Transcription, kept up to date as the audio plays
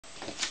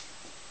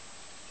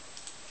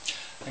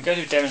I'm going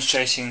to be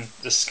demonstrating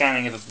the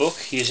scanning of a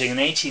book using an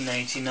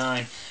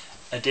 1899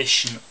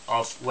 edition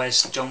of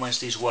John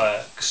Wesley's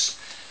works,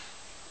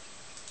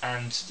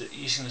 and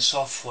using the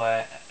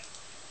software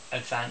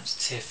Advanced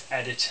TIFF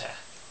Editor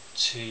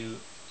to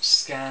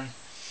scan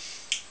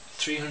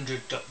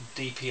 300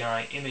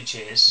 dpi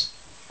images.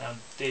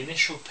 The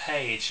initial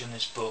page in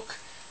this book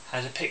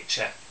has a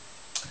picture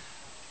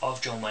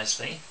of John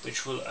Wesley,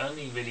 which will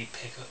only really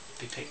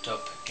be picked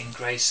up in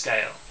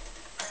grayscale.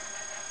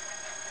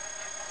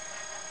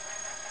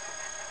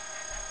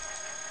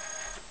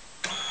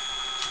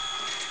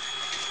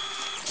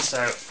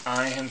 So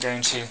I am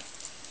going to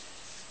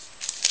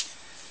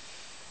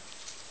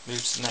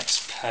move to the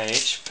next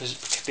page,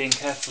 being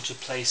careful to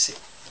place it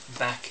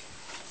back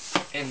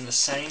in the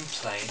same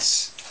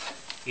place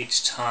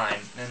each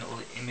time, then all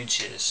the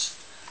images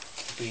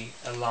will be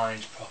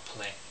aligned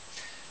properly.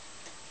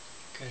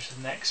 Go to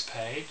the next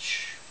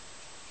page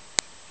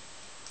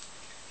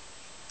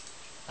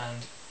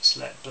and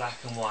select black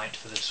and white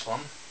for this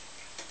one.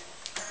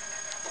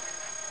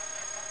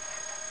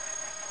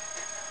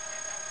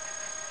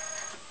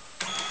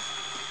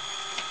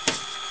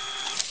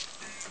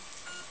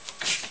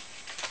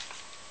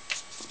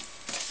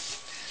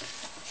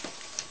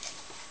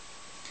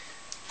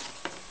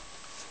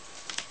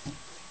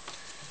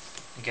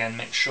 Again,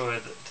 make sure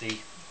that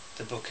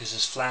the book is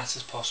as flat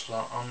as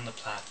possible on the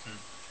platen,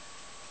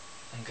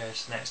 and go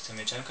to the next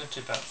image. I'm going to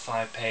do about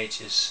 5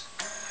 pages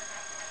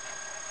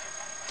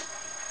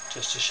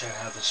just to show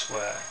how this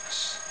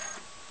works.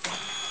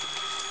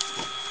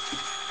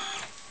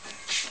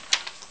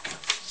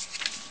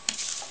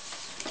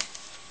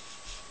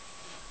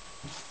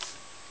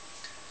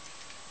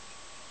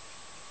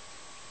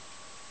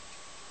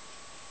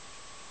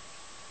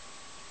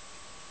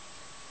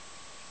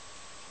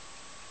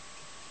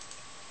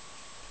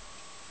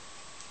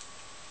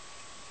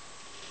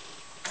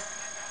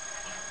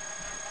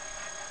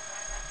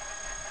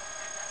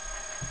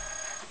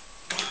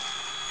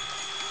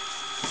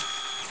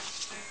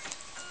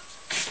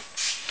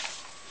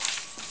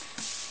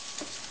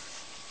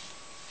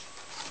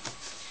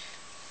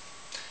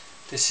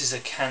 This is a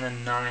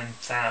Canon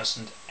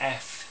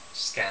 9000F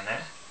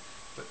scanner,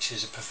 which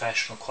is a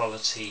professional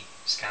quality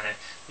scanner.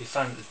 We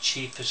find that the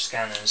cheaper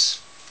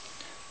scanners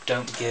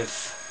don't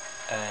give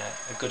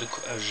a good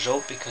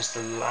result because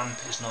the lamp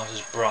is not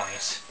as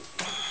bright,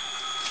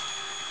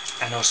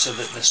 and also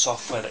that the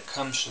software that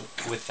comes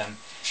with them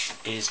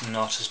is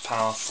not as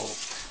powerful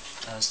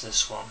as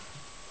this one.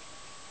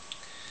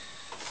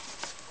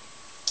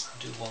 I'll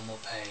do one more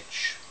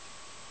page.